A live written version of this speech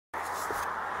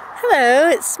Hello,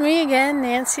 it's me again,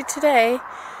 Nancy today.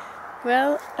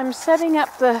 Well, I'm setting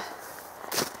up the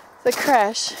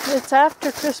creche. It's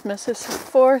after Christmas. It's the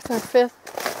 4th or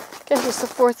 5th. I guess it's the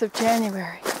 4th of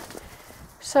January.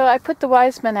 So I put the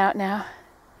wise men out now.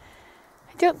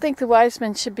 I don't think the wise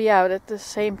men should be out at the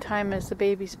same time as the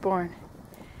baby's born.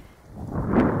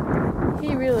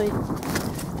 He really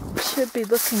should be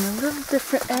looking a little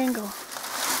different angle.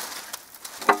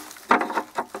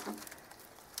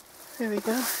 There we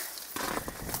go.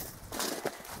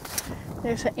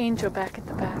 There's an angel back at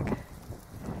the back.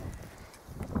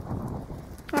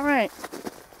 Alright.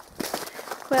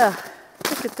 Well,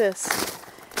 look at this.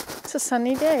 It's a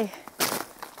sunny day.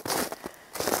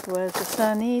 It was a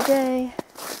sunny day.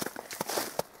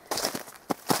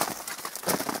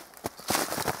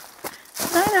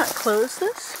 Did I not close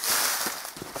this?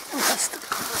 I must have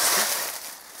closed it.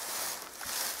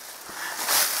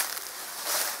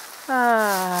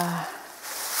 Ah.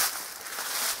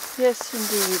 Yes,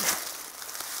 indeed.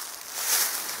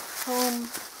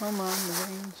 Home on the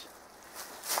range.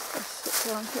 Let's sit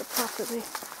down here properly.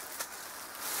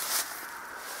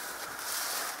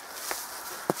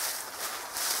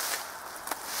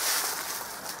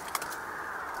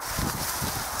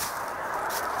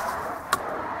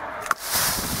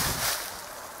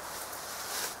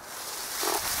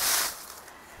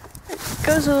 It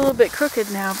goes a little bit crooked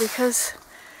now because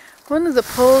one of the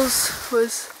poles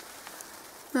was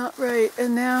not right,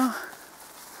 and now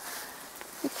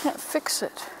I can't fix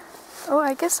it. Oh,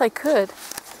 I guess I could.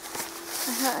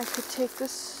 I could take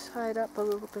this side up a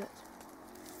little bit.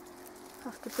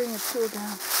 I'll have to bring a tool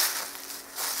down.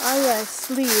 Oh yes,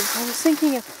 leaves. I was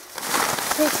thinking of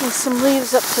taking some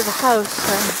leaves up to the house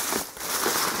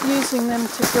and using them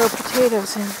to grow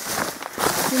potatoes in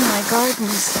my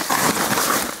gardens,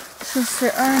 since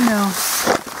there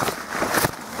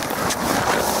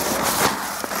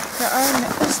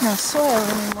is no soil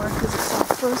anymore because it's all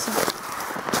frozen.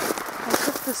 I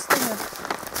took this thing of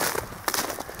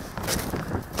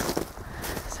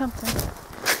something,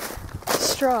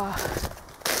 straw.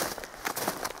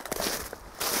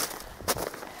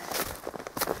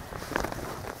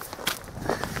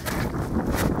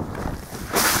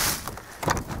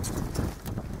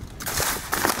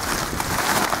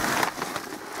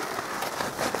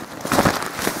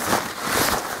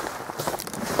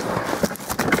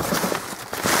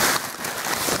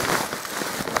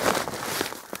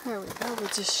 There we go, we'll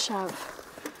just shove.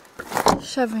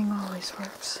 Shoving always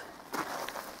works.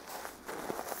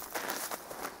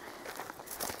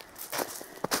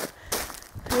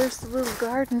 There's the little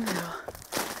garden now.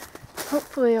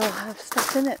 Hopefully I'll have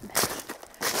stuff in it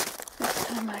next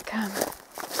time I come.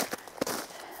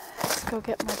 Let's go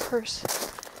get my purse.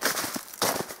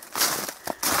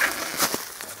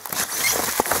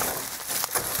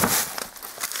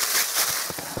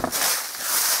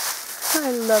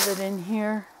 I love it in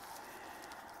here.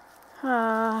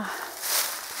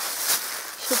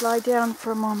 Should lie down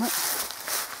for a moment.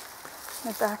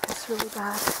 My back is really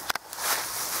bad.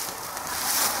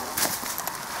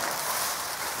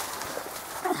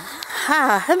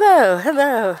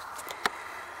 Hello.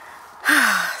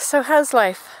 So how's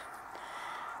life?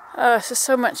 Oh, this is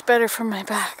so much better for my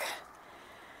back.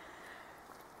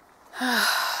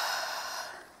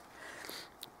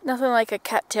 Nothing like a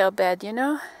cattail bed, you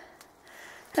know?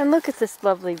 And look at this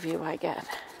lovely view I get.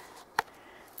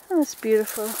 Oh, it's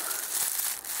beautiful.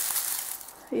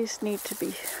 These need to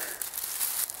be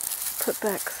put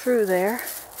back through there.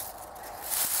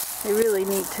 They really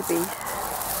need to be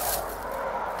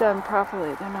done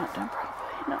properly. They're not done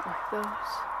properly. Not like those.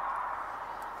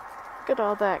 Look at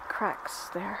all that cracks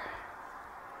there.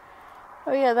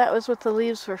 Oh yeah, that was what the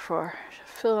leaves were for. To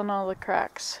fill in all the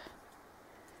cracks.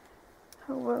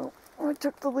 Oh well, I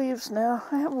took the leaves now.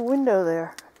 I have a window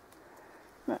there.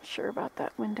 Not sure about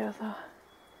that window though.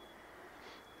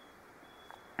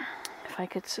 If I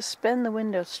could suspend the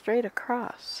window straight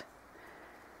across,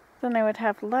 then I would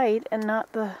have light and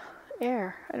not the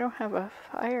air. I don't have a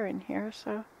fire in here,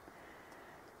 so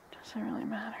it doesn't really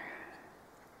matter.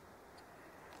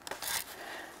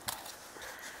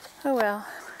 Oh well.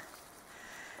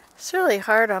 It's really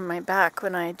hard on my back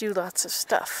when I do lots of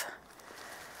stuff.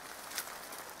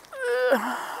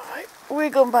 I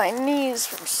wiggle my knees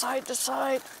from side to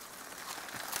side.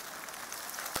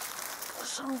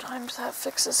 Sometimes that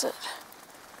fixes it.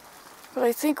 But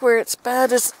I think where it's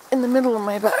bad is in the middle of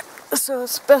my back. So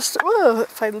it's best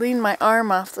if I lean my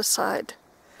arm off the side.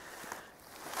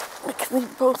 I can lean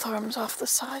both arms off the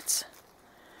sides.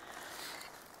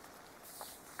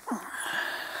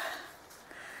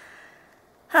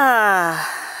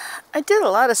 I did a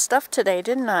lot of stuff today,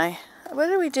 didn't I? What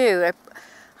did we do?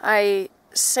 I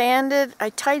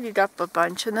tidied up a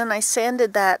bunch, and then I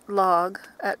sanded that log,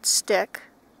 that stick.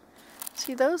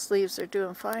 See, those leaves are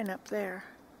doing fine up there.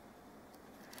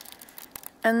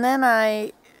 And then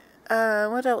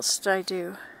what else did I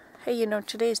do? Hey, you know,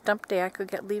 today's dump day. I could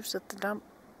get leaves at the dump.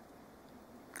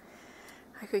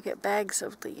 I could get bags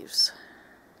of leaves.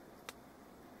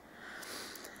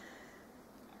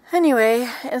 Anyway,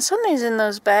 and sometimes in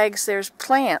those bags there's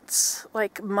plants,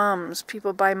 like mums.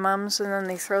 People buy mums and then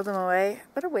they throw them away.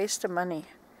 What a waste of money.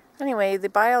 Anyway, they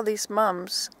buy all these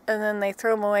mums and then they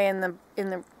throw them away in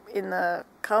the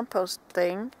compost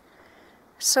thing.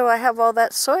 So I have all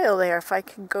that soil there if I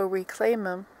can go reclaim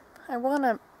them. I want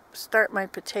to start my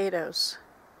potatoes.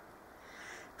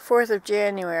 4th of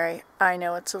January. I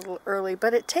know it's a little early,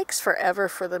 but it takes forever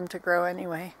for them to grow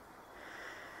anyway.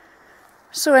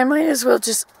 So I might as well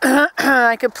just,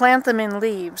 I could plant them in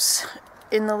leaves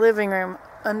in the living room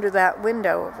under that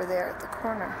window over there at the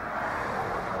corner.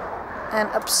 And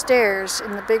upstairs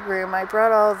in the big room, I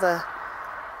brought all the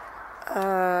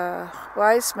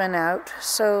wise men out,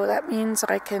 so that means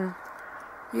I can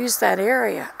use that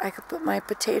area. I could put my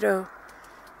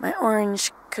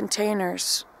orange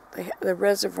containers, the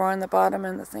reservoir on the bottom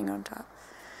and the thing on top.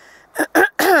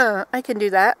 I can do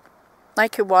that. I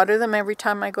could water them every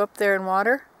time I go up there and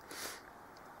water.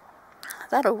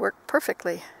 That'll work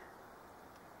perfectly.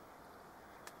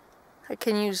 I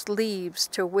can use leaves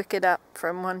to wick it up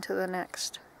from one to the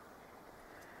next.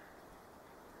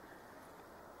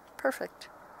 Perfect.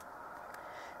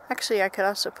 Actually, I could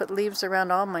also put leaves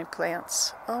around all my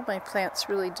plants. All my plants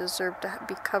really deserve to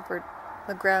be covered.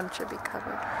 The ground should be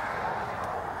covered.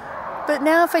 But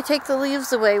now if I take the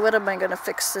leaves away, what am I going to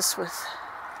fix this with?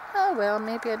 Oh well,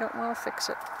 maybe I don't want to fix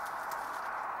it.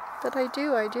 But I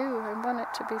do. I want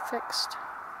it to be fixed.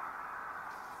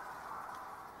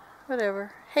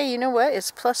 Whatever. Hey, you know what?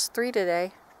 It's +3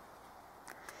 today.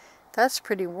 That's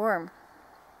pretty warm.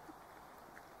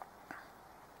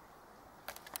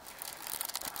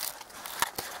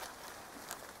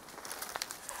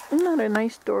 Isn't that a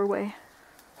nice doorway?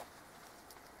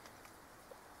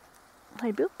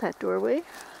 I built that doorway.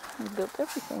 I built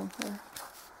everything here.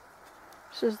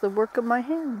 This is the work of my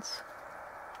hands.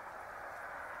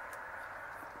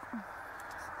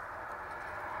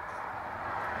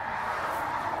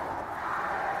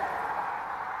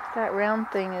 That round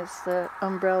thing is the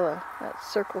umbrella, that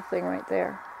circle thing right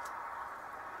there.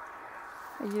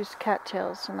 I used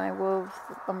cattails and I wove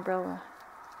the umbrella.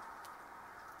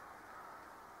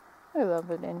 I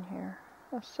love it in here.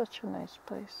 It's such a nice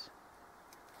place.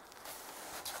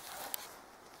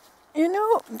 You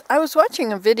know, I was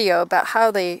watching a video about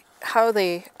how they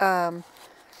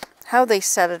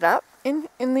set it up in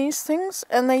these things,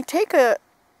 and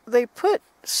they put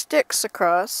sticks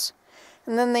across,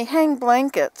 and then they hang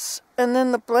blankets, and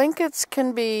then the blankets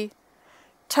can be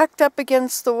tucked up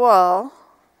against the wall,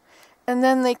 and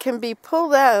then they can be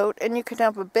pulled out, and you can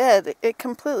have a bed. It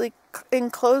completely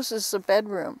encloses the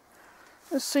bedroom,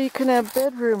 so you can have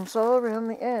bedrooms all around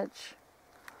the edge.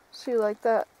 See, like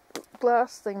that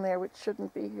glass thing there, which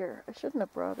shouldn't be here. I shouldn't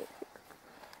have brought it here.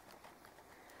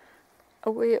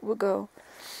 Away it will go.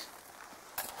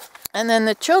 And then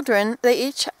the children,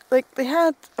 they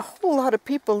had a whole lot of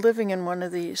people living in one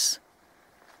of these.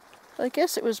 I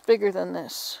guess it was bigger than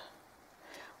this.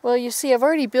 Well, you see, I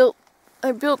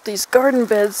built these garden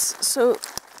beds, so,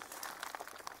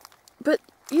 but,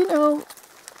 you know,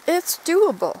 it's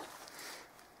doable.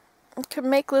 You can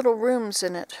make little rooms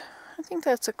in it. I think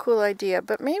that's a cool idea,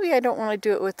 but maybe I don't want to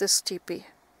do it with this teepee.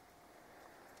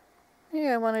 Maybe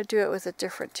I want to do it with a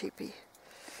different teepee.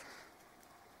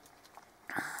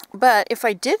 But if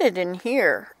I did it in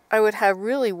here, I would have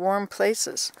really warm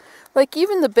places. Like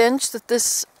even the bench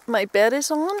that my bed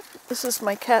is on. This is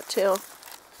my cattail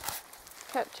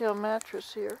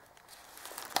mattress here.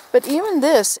 But even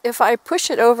this, if I push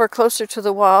it over closer to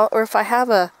the wall, or if I have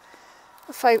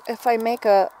if I make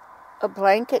a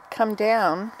blanket come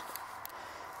down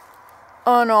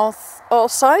on all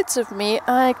sides of me,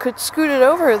 I could scoot it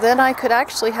over, then I could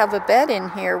actually have a bed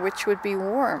in here which would be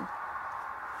warm.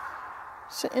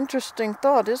 It's an interesting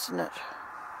thought, isn't it?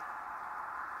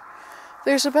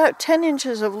 There's about 10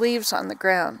 inches of leaves on the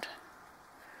ground,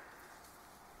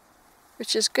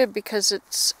 which is good because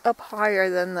it's up higher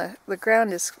than the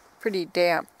ground is pretty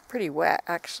damp, pretty wet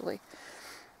actually.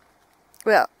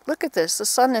 Well, look at this, the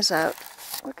sun is out.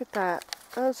 Look at that.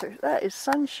 That is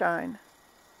sunshine.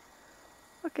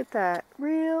 Look at that.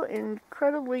 Real,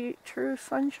 incredibly true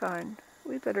sunshine.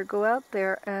 We better go out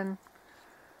there and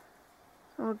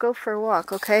we'll go for a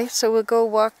walk, okay? So we'll go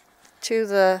walk to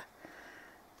the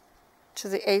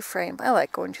A-frame. I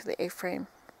like going to the A-frame.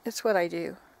 It's what I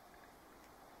do.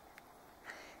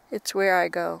 It's where I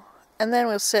go. And then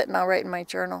we'll sit and I'll write in my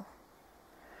journal.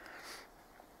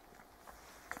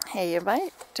 Hey,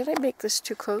 did I make this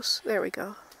too close? There we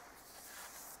go.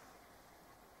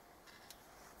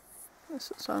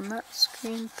 This is on that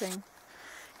screen thing.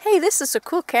 Hey, this is a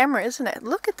cool camera, isn't it?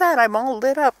 Look at that, I'm all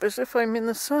lit up as if I'm in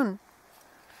the sun.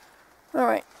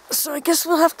 Alright, so I guess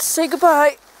we'll have to say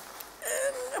goodbye.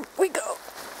 And up we go.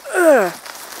 Ugh.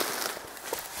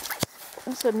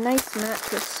 That's a nice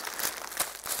mattress.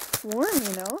 Warm,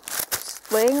 you know.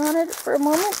 Just laying on it for a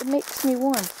moment, it makes me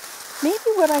warm.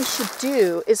 Maybe what I should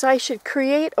do is I should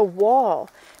create a wall.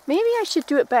 Maybe I should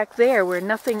do it back there where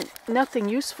nothing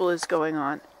useful is going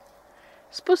on.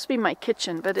 It's supposed to be my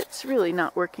kitchen, but it's really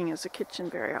not working as a kitchen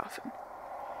very often.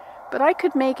 But I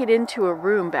could make it into a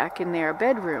room back in there, a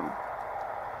bedroom.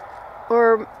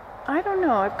 Or, I don't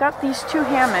know, I've got these two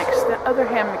hammocks. The other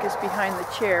hammock is behind the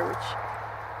chair, which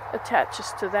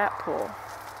attaches to that pole.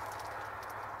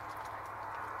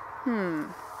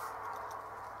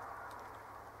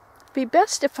 Be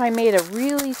best if I made a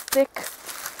really thick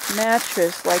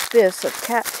mattress like this of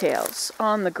cattails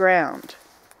on the ground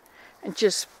and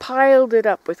just piled it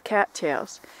up with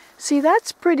cattails. See,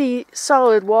 that's pretty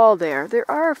solid wall there. There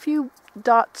are a few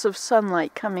dots of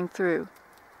sunlight coming through,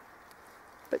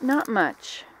 but not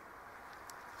much.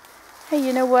 Hey,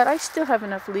 you know what? I still have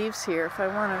enough leaves here if I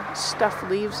want to stuff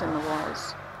leaves in the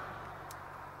walls.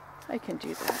 I can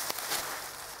do that.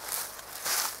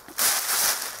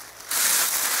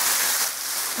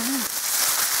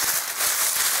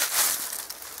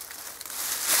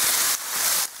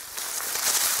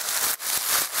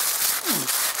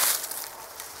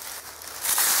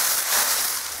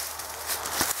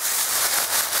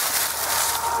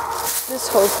 This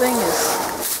whole thing is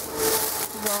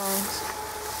wrong.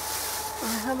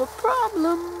 I have a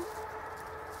problem.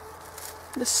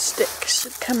 The stick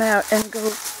should come out and go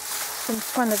in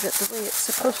front of it the way it's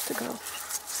supposed to go.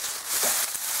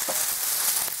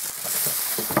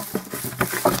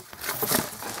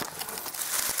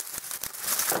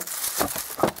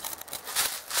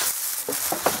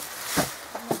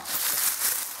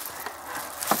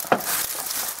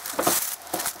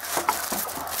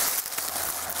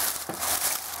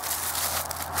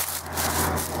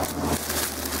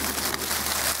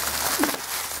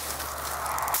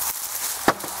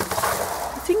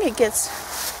 I think it gets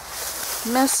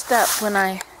messed up when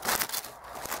I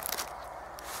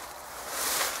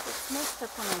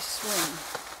swing.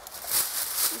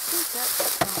 I think that's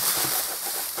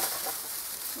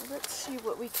well, let's see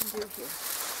what we can do here.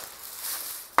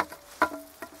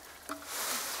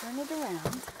 Turn it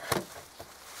around.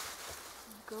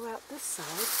 Go out this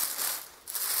side.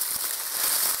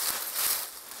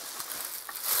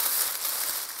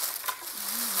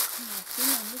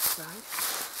 On this side.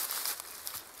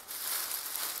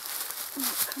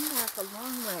 Come back a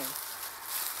long way.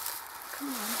 Come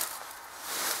on.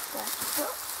 Back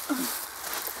up.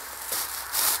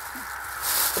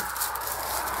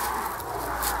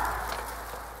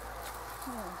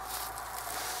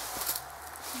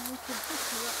 And we can hook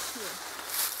you up here.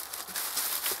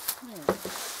 There.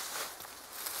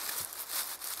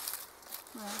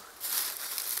 Well,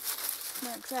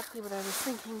 not exactly what I was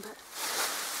thinking, but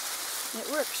it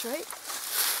works, right?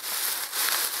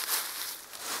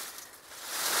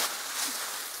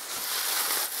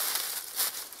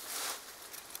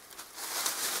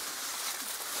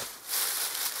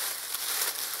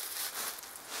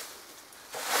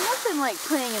 Nothing like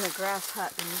playing in a grass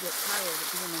hut when you get tired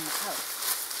of being in the house,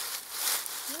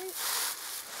 right?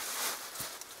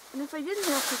 And if I didn't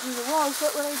have to do the walls,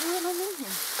 what would I do when I'm in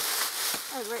here?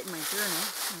 I'd write in my journal,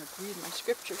 and I'd read my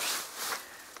scriptures.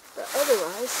 But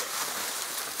otherwise,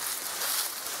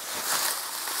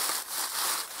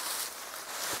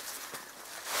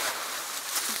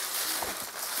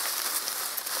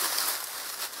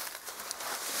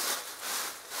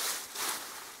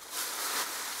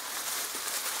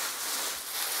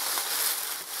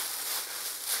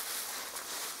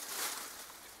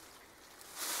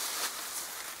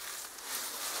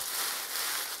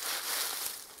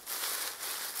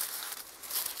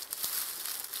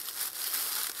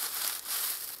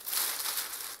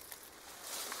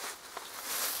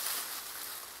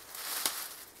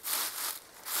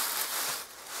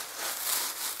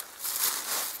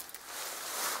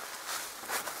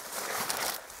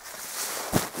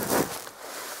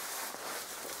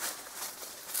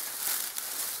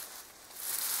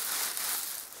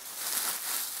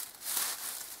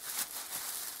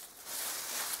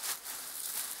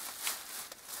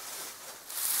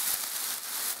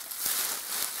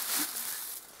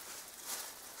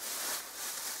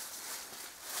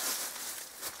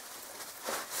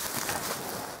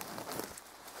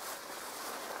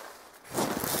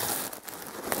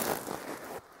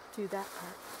 do that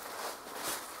part.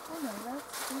 Oh no,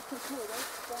 that's okay,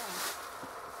 that's down.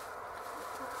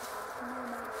 No,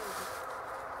 not over.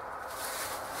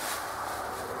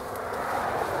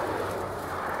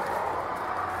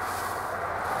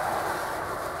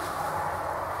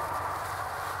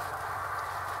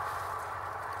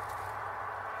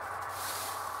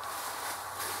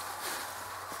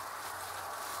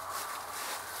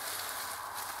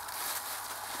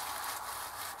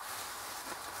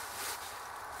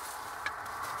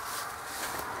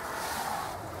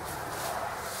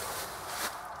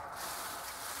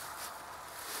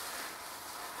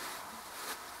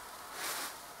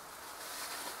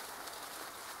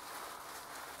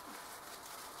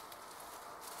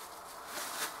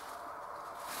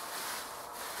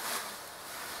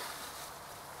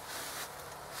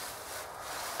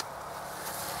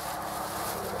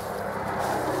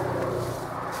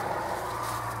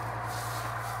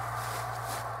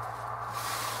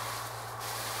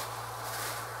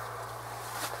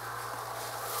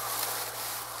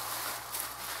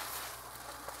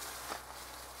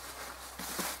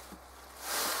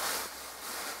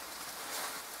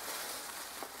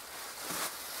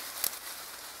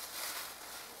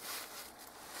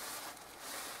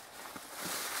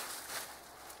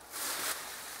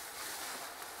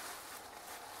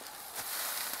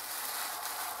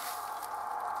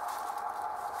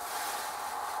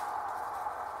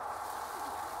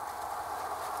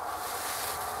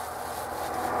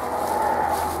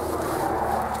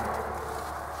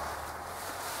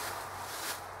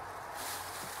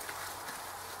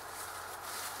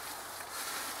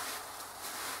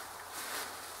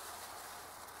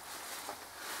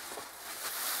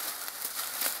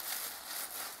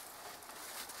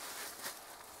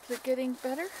 Is it getting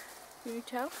better? Can you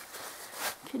tell?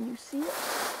 Can you see it?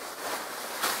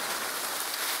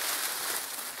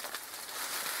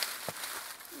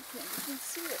 Okay, you can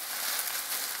see it.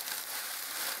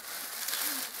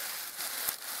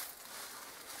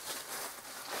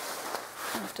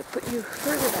 I'll have to put you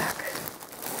further back.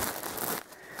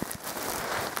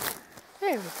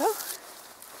 There we go.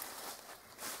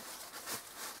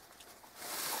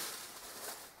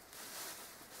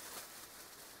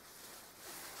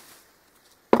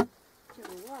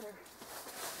 Water.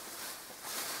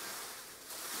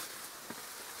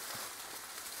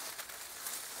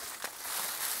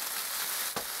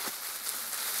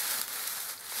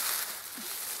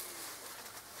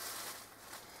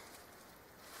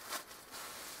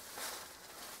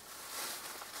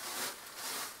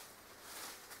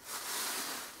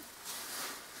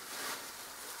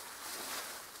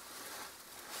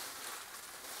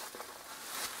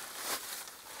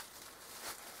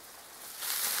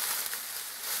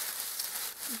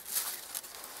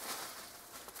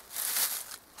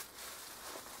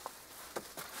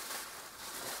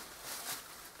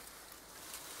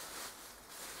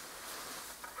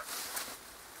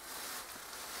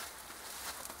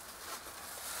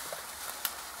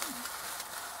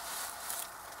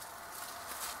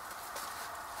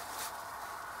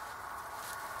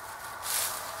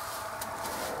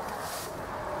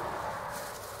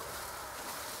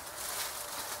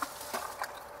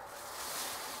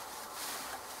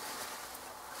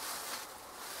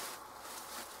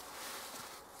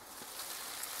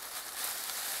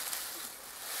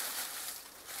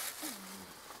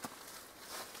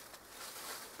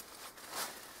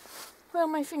 Well,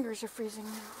 my fingers are freezing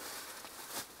now.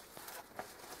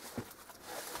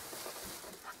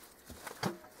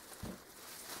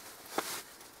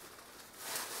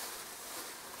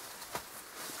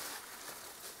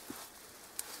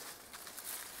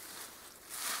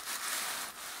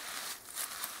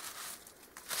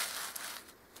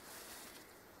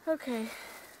 Okay,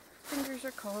 fingers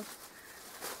are cold.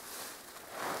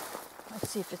 Let's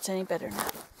see if it's any better now.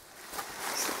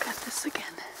 Let's look at this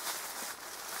again.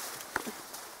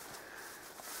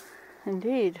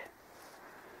 Indeed,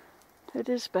 it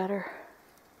is better.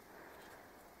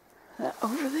 That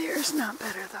over there is not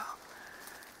better though.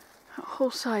 That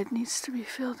whole side needs to be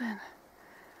filled in.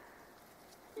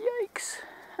 Yikes.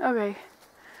 Okay,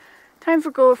 time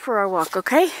for go for our walk,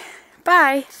 okay?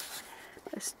 Bye.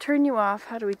 Let's turn you off.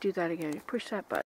 How do we do that again? Push that button.